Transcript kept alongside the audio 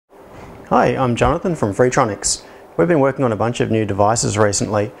Hi, I'm Jonathan from Freetronics. We've been working on a bunch of new devices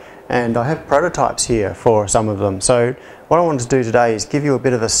recently and I have prototypes here for some of them. So what I wanted to do today is give you a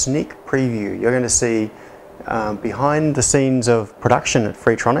bit of a sneak preview. You're going to see behind the scenes of production at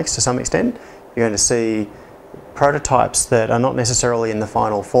Freetronics to some extent. You're going to see prototypes that are not necessarily in the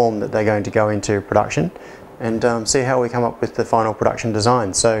final form that they're going to go into production, and see how we come up with the final production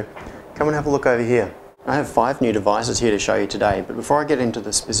design. So come and have a look over here. I have 5 new devices here to show you today, but before I get into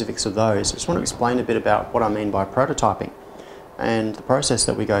the specifics of those, I just want to explain a bit about what I mean by prototyping and the process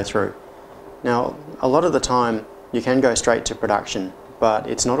that we go through. Now, a lot of the time you can go straight to production, but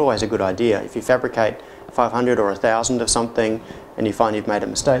it's not always a good idea. If you fabricate 500 or 1,000 of something and you find you've made a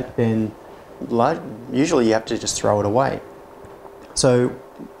mistake, then usually you have to just throw it away. So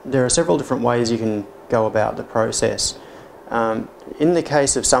there are several different ways you can go about the process. In the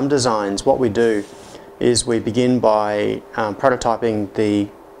case of some designs, what we do is we begin by prototyping the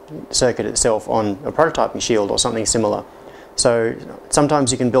circuit itself on a prototyping shield or something similar. So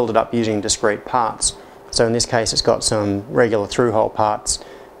sometimes you can build it up using discrete parts. So in this case it's got some regular through-hole parts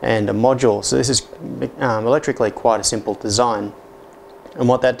and a module. So this is electrically quite a simple design. And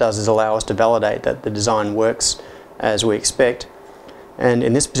what that does is allow us to validate that the design works as we expect. And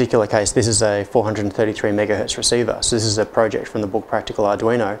in this particular case, this is a 433 megahertz receiver. So this is a project from the book Practical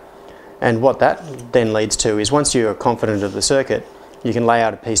Arduino. And what that then leads to is, once you're confident of the circuit, you can lay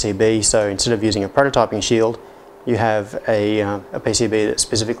out a PCB. So instead of using a prototyping shield, you have a PCB that's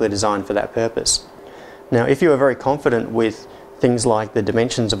specifically designed for that purpose. Now, if you are very confident with things like the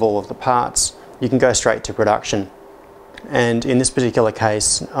dimensions of all of the parts, you can go straight to production. And in this particular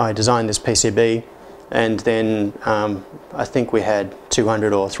case, I designed this PCB, and then I think we had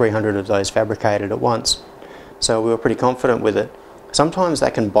 200 or 300 of those fabricated at once. So we were pretty confident with it. Sometimes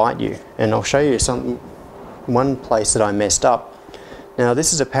that can bite you, and I'll show you one place that I messed up. Now,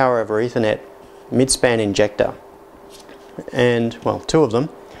 this is a power over Ethernet Midspan injector, and well, 2 of them,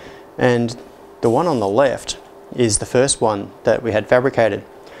 and the one on the left is the first one that we had fabricated.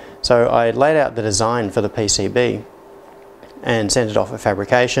 So I laid out the design for the PCB and sent it off for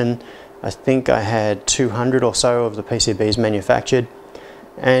fabrication. I think I had 200 or so of the PCBs manufactured,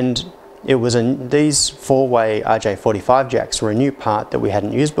 and it was these 4-way RJ45 jacks were a new part that we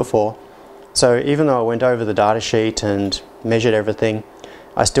hadn't used before. So even though I went over the data sheet and measured everything,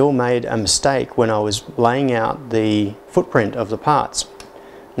 I still made a mistake when I was laying out the footprint of the parts.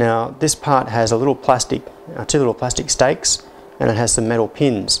 Now, this part has a little plastic, 2 little plastic stakes, and it has some metal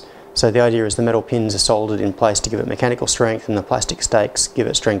pins. So the idea is the metal pins are soldered in place to give it mechanical strength, and the plastic stakes give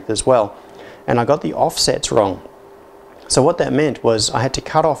it strength as well. And I got the offsets wrong. So what that meant was I had to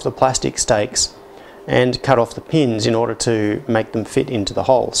cut off the plastic stakes and cut off the pins in order to make them fit into the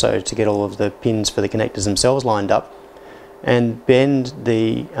hole. So to get all of the pins for the connectors themselves lined up, and bend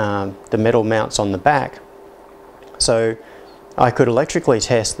the metal mounts on the back. So I could electrically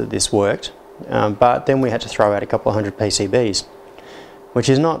test that this worked, but then we had to throw out a couple of 100 PCBs, which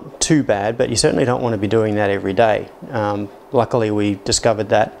is not too bad, but you certainly don't want to be doing that every day. Luckily we discovered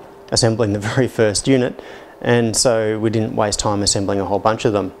that assembling the very first unit, and so we didn't waste time assembling a whole bunch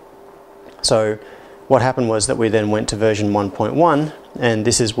of them. So what happened was that we then went to version 1.1, and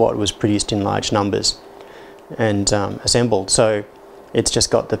this is what was produced in large numbers and assembled. So it's just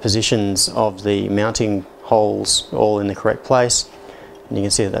got the positions of the mounting holes all in the correct place, and you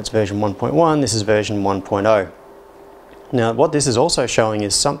can see that that's version 1.1, this is version 1.0. Now, what this is also showing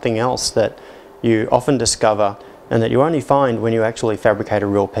is something else that you often discover and that you only find when you actually fabricate a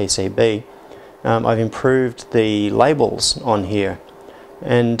real PCB. I've improved the labels on here,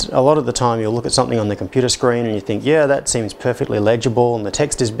 and a lot of the time you'll look at something on the computer screen and you think, yeah, that seems perfectly legible and the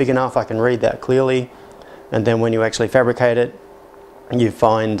text is big enough, I can read that clearly. And then when you actually fabricate it, you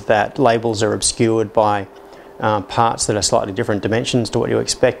find that labels are obscured by parts that are slightly different dimensions to what you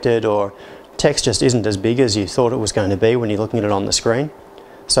expected, or text just isn't as big as you thought it was going to be when you're looking at it on the screen.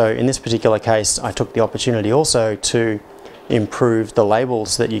 So in this particular case, I took the opportunity also to improve the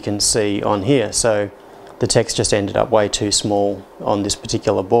labels that you can see on here. So the text just ended up way too small on this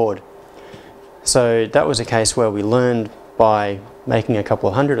particular board. So that was a case where we learned by making a couple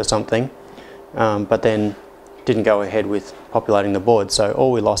of 100 or something, but then didn't go ahead with populating the board. So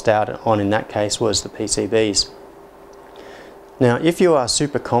all we lost out on in that case was the PCBs. Now, if you are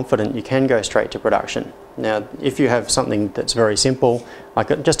super confident, you can go straight to production. Now, if you have something that's very simple,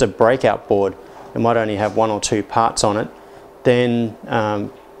 like just a breakout board, it might only have 1 or 2 parts on it, then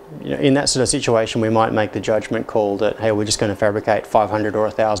in that sort of situation we might make the judgment call that, hey, we're just going to fabricate 500 or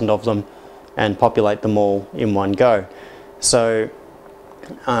 1,000 of them and populate them all in one go. So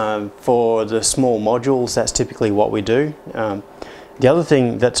For the small modules, that's typically what we do. The other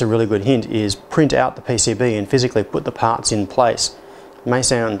thing that's a really good hint is print out the PCB and physically put the parts in place. It may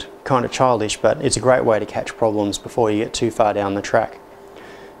sound kind of childish, but it's a great way to catch problems before you get too far down the track.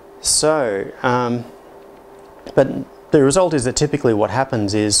 So, but the result is that typically what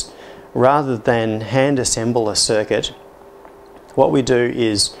happens is, rather than hand assemble a circuit, what we do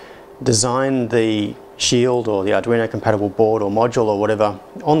is design the shield or the Arduino compatible board or module or whatever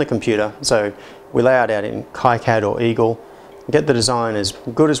on the computer. So we lay it out in KiCad or Eagle, get the design as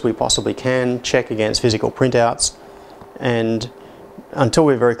good as we possibly can, check against physical printouts, and until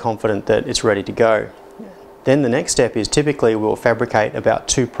we're very confident that it's ready to go. Then the next step is typically we'll fabricate about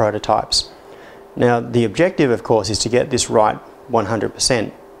 2 prototypes. Now the objective, of course, is to get this right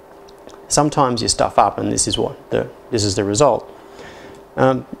 100%. Sometimes you stuff up and this is the result.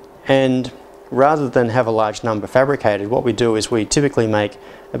 And rather than have a large number fabricated, what we do is we typically make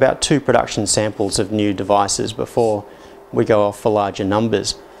about 2 production samples of new devices before we go off for larger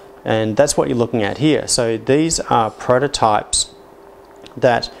numbers. And that's what you're looking at here. So these are prototypes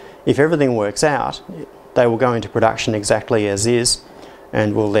that, if everything works out, they will go into production exactly as is,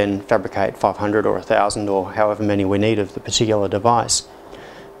 and we'll then fabricate 500 or 1,000 or however many we need of the particular device.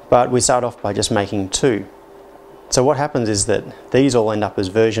 But we start off by just making 2. So what happens is that these all end up as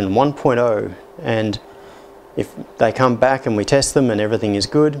version 1.0, and if they come back and we test them and everything is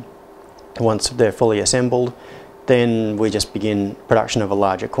good, once they're fully assembled, then we just begin production of a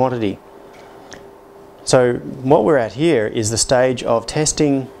larger quantity. So what we're at here is the stage of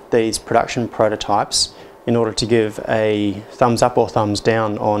testing these production prototypes in order to give a thumbs up or thumbs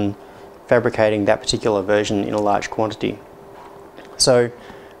down on fabricating that particular version in a large quantity. So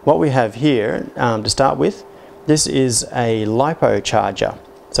what we have here, to start with, this is a LiPo charger.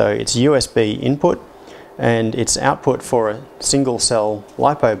 So it's USB input and it's output for a single cell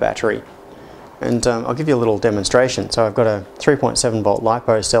LiPo battery. And I'll give you a little demonstration. So I've got a 3.7 volt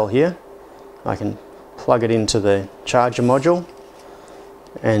LiPo cell here. I can plug it into the charger module,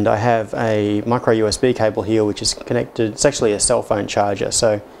 and I have a micro USB cable here which is connected. It's actually a cell phone charger,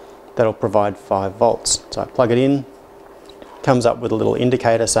 so that'll provide 5 volts. So I plug it in, comes up with a little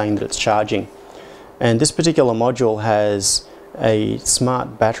indicator saying that it's charging. And this particular module has a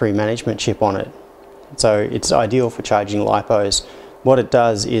smart battery management chip on it. So it's ideal for charging LiPos. What it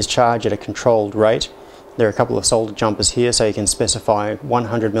does is charge at a controlled rate. There are a couple of solder jumpers here, so you can specify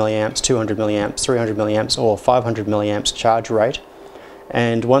 100 milliamps, 200 milliamps, 300 milliamps, or 500 milliamps charge rate.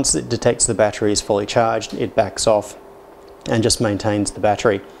 And once it detects the battery is fully charged, it backs off and just maintains the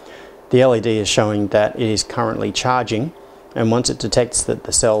battery. The LED is showing that it is currently charging, and once it detects that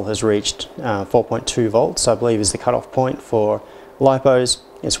the cell has reached 4.2 volts, I believe is the cutoff point for LiPos,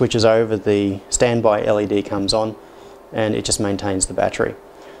 it switches over, the standby LED comes on, and it just maintains the battery.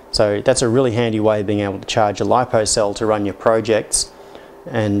 So that's a really handy way of being able to charge a LiPo cell to run your projects,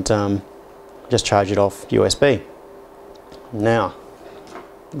 and just charge it off USB. Now,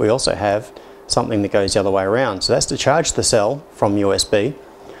 we also have something that goes the other way around. So that's to charge the cell from USB.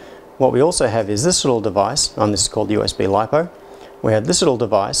 What we also have is this little device, and this is called USB-LiPo. We have this little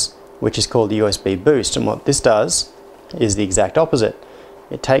device which is called the USB Boost, and what this does is the exact opposite.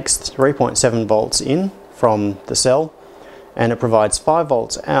 It takes 3.7 volts in from the cell, and it provides 5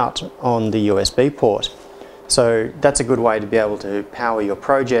 volts out on the USB port. So that's a good way to be able to power your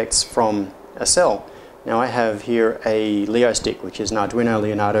projects from a cell. Now I have here a Lipo Stick, which is an Arduino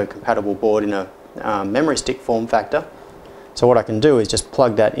Leonardo compatible board in a memory stick form factor. So what I can do is just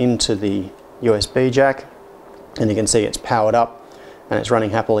plug that into the USB jack, and you can see it's powered up and it's running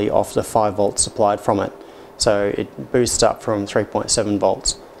happily off the 5 volts supplied from it. So it boosts up from 3.7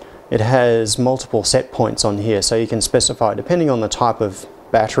 volts. It has multiple set points on here, so you can specify, depending on the type of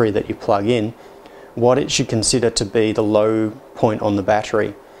battery that you plug in, what it should consider to be the low point on the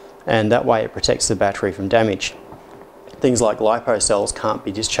battery, and that way it protects the battery from damage. Things like LiPo cells can't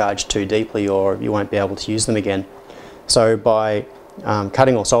be discharged too deeply, or you won't be able to use them again. So by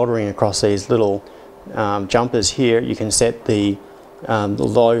cutting or soldering across these little jumpers here, you can set the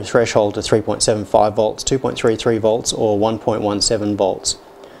low threshold to 3.75 volts, 2.33 volts, or 1.17 volts.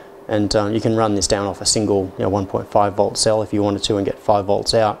 And you can run this down off a single 1.5 volt cell if you wanted to and get 5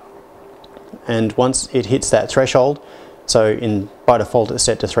 volts out. And once it hits that threshold, so by default it's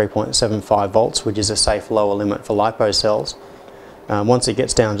set to 3.75 volts, which is a safe lower limit for LiPo cells. Once it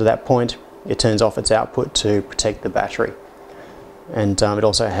gets down to that point, it turns off its output to protect the battery. And it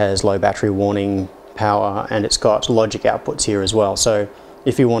also has low battery warning power, and it's got logic outputs here as well. So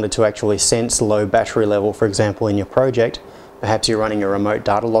if you wanted to actually sense low battery level, for example, in your project, perhaps you're running a remote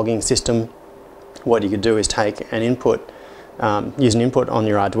data logging system, what you could do is take an input, use an input on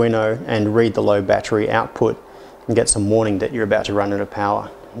your Arduino and read the low battery output and get some warning that you're about to run out of power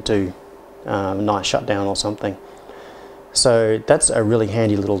and do a nice shutdown or something. So that's a really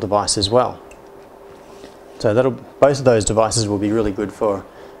handy little device as well. So both of those devices will be really good for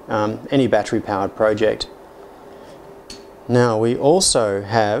any battery powered project. Now we also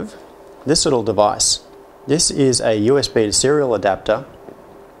have this little device. This is a USB to serial adapter.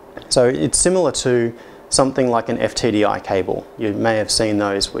 So it's similar to something like an FTDI cable. You may have seen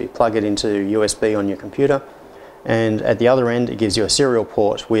those where you plug it into USB on your computer, and at the other end it gives you a serial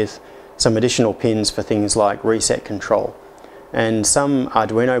port with some additional pins for things like reset control. And some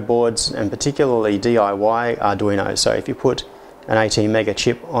Arduino boards, and particularly DIY Arduino, so if you put an 18 mega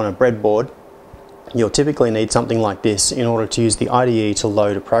chip on a breadboard, you'll typically need something like this in order to use the IDE to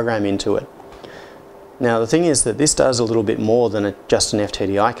load a program into it. Now the thing is that this does a little bit more than just an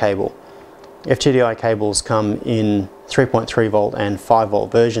FTDI cable. FTDI cables come in 3.3 volt and 5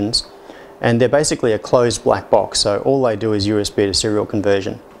 volt versions, and they're basically a closed black box, so all they do is USB to serial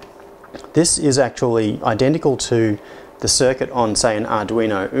conversion. This is actually identical to the circuit on, say, an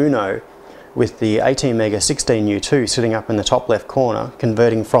Arduino Uno, with the 18 mega 16U2 sitting up in the top left corner,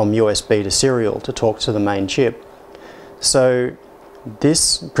 converting from USB to serial to talk to the main chip. So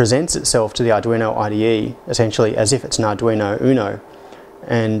this presents itself to the Arduino IDE essentially as if it's an Arduino Uno,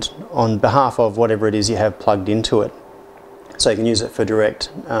 and on behalf of whatever it is you have plugged into it. So you can use it for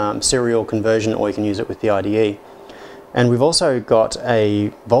direct serial conversion, or you can use it with the IDE. And we've also got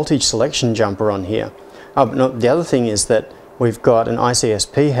a voltage selection jumper on here. The other thing is that we've got an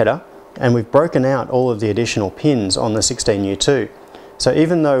ICSP header, and we've broken out all of the additional pins on the 16U2. So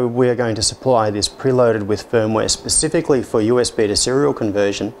even though we're going to supply this preloaded with firmware specifically for USB to serial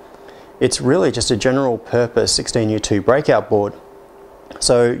conversion, it's really just a general purpose 16U2 breakout board.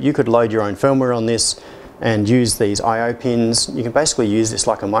 So you could load your own firmware on this and use these I/O pins. You can basically use this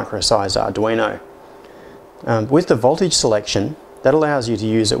like a micro-sized Arduino. With the voltage selection, that allows you to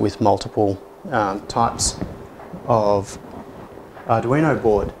use it with multiple types of Arduino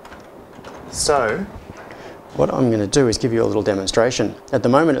board. So what I'm going to do is give you a little demonstration. At the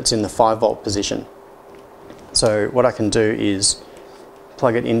moment it's in the 5 volt position. So what I can do is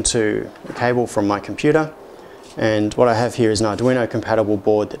plug it into a cable from my computer, and what I have here is an Arduino compatible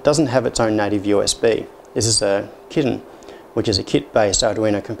board that doesn't have its own native USB. This is a Kitten, which is a kit-based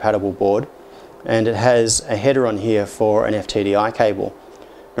Arduino compatible board, and it has a header on here for an FTDI cable.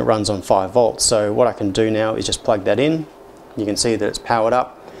 It runs on 5 volts, so what I can do now is just plug that in. You can see that it's powered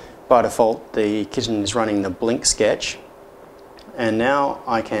up. By default, the Kitten is running the Blink sketch, and now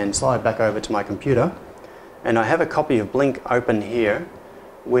I can slide back over to my computer, and I have a copy of Blink open here,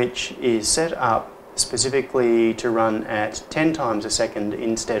 which is set up specifically to run at 10 times a second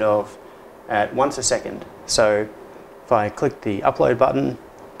instead of at once a second. So if I click the upload button,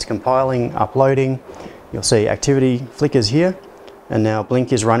 it's compiling, uploading, you'll see activity flickers here, and now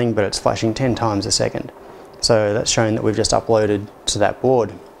Blink is running, but it's flashing 10 times a second. So that's showing that we've just uploaded to that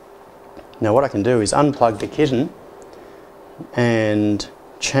board. Now what I can do is unplug the Kitten and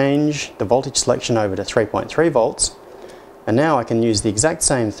change the voltage selection over to 3.3 volts, and now I can use the exact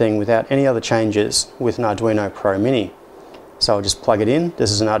same thing without any other changes with an Arduino Pro Mini. So I'll just plug it in.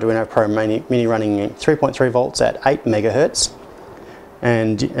 This is an Arduino Pro Mini running 3.3 volts at 8 megahertz,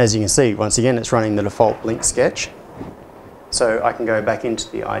 and as you can see, once again it's running the default Blink sketch. So I can go back into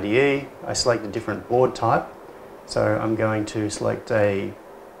the IDE, I select a different board type, so I'm going to select a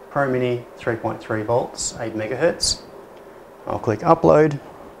Pro Mini 3.3 volts, 8 megahertz. I'll click upload.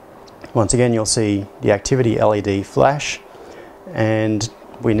 Once again you'll see the activity LED flash, and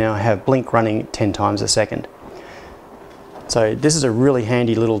we now have Blink running 10 times a second. So this is a really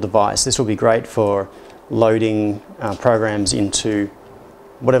handy little device. This will be great for loading programs into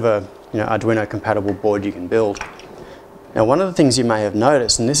whatever Arduino compatible board you can build. Now one of the things you may have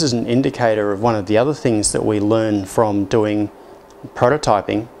noticed, and this is an indicator of one of the other things that we learn from doing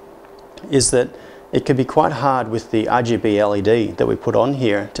prototyping, is that it can be quite hard with the RGB LED that we put on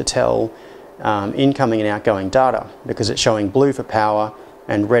here to tell incoming and outgoing data, because it's showing blue for power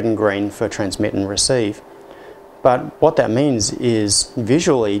and red and green for transmit and receive. But what that means is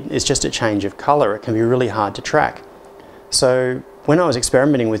visually it's just a change of color. It can be really hard to track. So when I was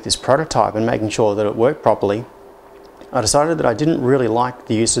experimenting with this prototype and making sure that it worked properly, I decided that I didn't really like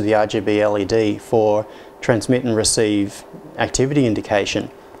the use of the RGB LED for transmit and receive activity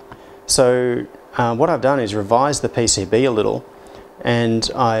indication. So what I've done is revised the PCB a little, and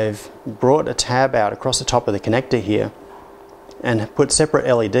I've brought a tab out across the top of the connector here and put separate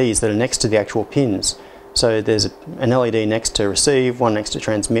LEDs that are next to the actual pins. So there's an LED next to receive, one next to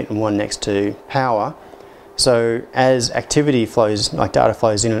transmit, and one next to power. So as activity flows, like data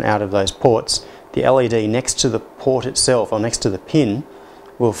flows in and out of those ports, the LED next to the port itself, or next to the pin,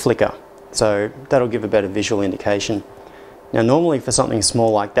 will flicker. So that'll give a better visual indication. Now normally for something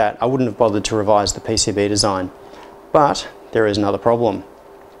small like that, I wouldn't have bothered to revise the PCB design, but there is another problem.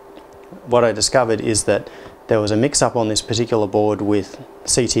 What I discovered is that there was a mix-up on this particular board with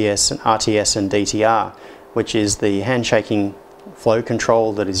CTS and RTS and DTR, which is the handshaking flow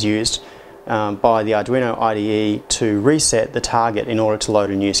control that is used by the Arduino IDE to reset the target in order to load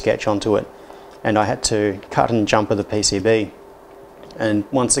a new sketch onto it. And I had to cut and jumper the PCB. And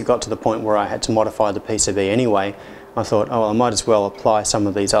once it got to the point where I had to modify the PCB anyway, I thought, oh, I might as well apply some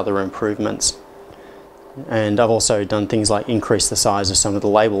of these other improvements. And I've also done things like increase the size of some of the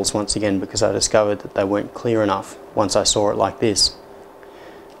labels once again, because I discovered that they weren't clear enough once I saw it like this.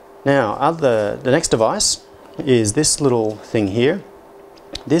 Now, the next device is this little thing here.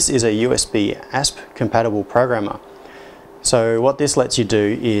 This is a USB-ASP compatible programmer. So what this lets you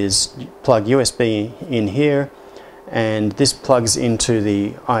do is plug USB in here, and this plugs into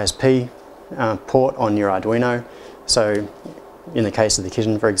the ISP port on your Arduino. So in the case of the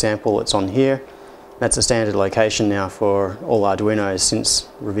kitten, for example, it's on here. That's a standard location now for all Arduinos since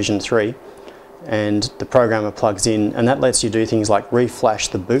revision 3. And the programmer plugs in, and that lets you do things like reflash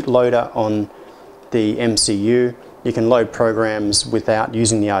the bootloader on the MCU. You can load programs without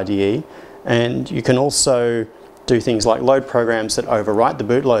using the IDE, and you can also do things like load programs that overwrite the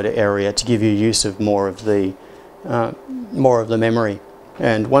bootloader area to give you use of more of the memory.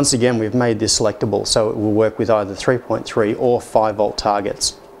 And once again, we've made this selectable, so it will work with either 3.3 or 5 volt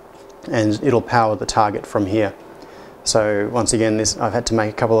targets, and it'll power the target from here. So once again, I've had to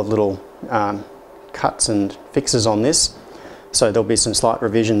make a couple of little cuts and fixes on this, so there'll be some slight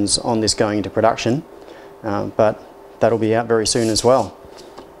revisions on this going into production, but that'll be out very soon as well.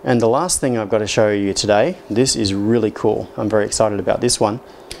 And the last thing I've got to show you today, this is really cool, I'm very excited about this one,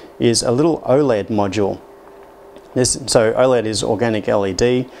 is a little OLED module. So OLED is organic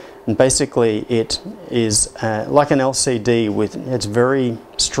LED, and basically it is like an LCD with its very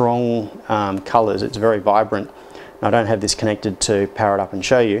strong colours. It's very vibrant. I don't have this connected to power it up and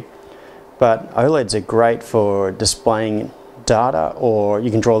show you, but OLEDs are great for displaying data, or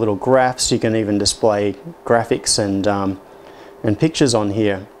you can draw little graphs. You can even display graphics and pictures on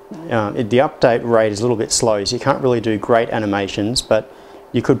here. The update rate is a little bit slow, so you can't really do great animations, but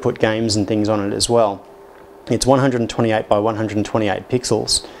you could put games and things on it as well. It's 128 by 128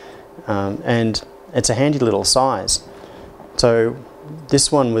 pixels, and it's a handy little size. So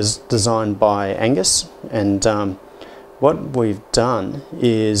this one was designed by Angus, and what we've done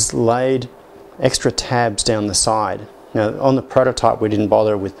is laid extra tabs down the side. Now on the prototype we didn't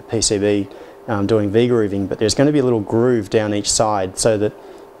bother with the PCB doing V-grooving, but there's going to be a little groove down each side, so that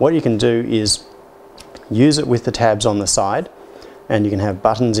what you can do is use it with the tabs on the side, and you can have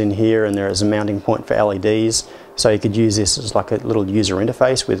buttons in here, and there is a mounting point for LEDs, so you could use this as like a little user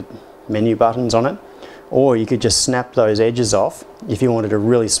interface with menu buttons on it, or you could just snap those edges off if you wanted a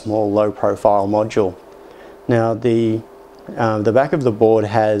really small low profile module. Now the back of the board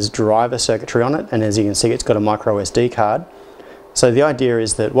has driver circuitry on it, and as you can see it's got a micro SD card. So the idea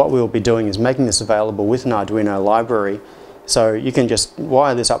is that what we'll be doing is making this available with an Arduino library, so you can just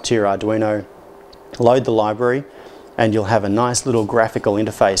wire this up to your Arduino, load the library, and you'll have a nice little graphical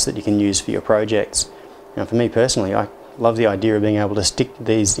interface that you can use for your projects. Now for me personally, I love the idea of being able to stick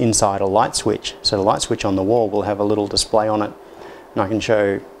these inside a light switch, so the light switch on the wall will have a little display on it, and I can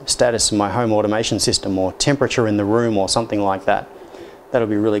show status of my home automation system or temperature in the room or something like that. That'll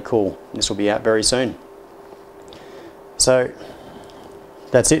be really cool. This will be out very soon. So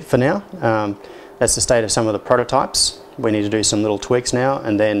that's it for now. That's the state of some of the prototypes. We need to do some little tweaks now,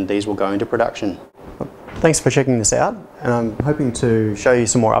 and then these will go into production. Thanks for checking this out, and I'm hoping to show you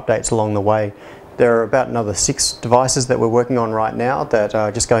some more updates along the way. There are about another 6 devices that we're working on right now that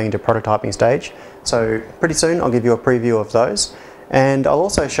are just going into prototyping stage. So pretty soon I'll give you a preview of those, and I'll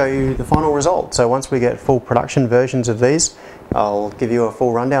also show you the final result. So once we get full production versions of these, I'll give you a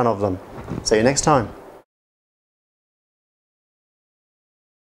full rundown of them. See you next time.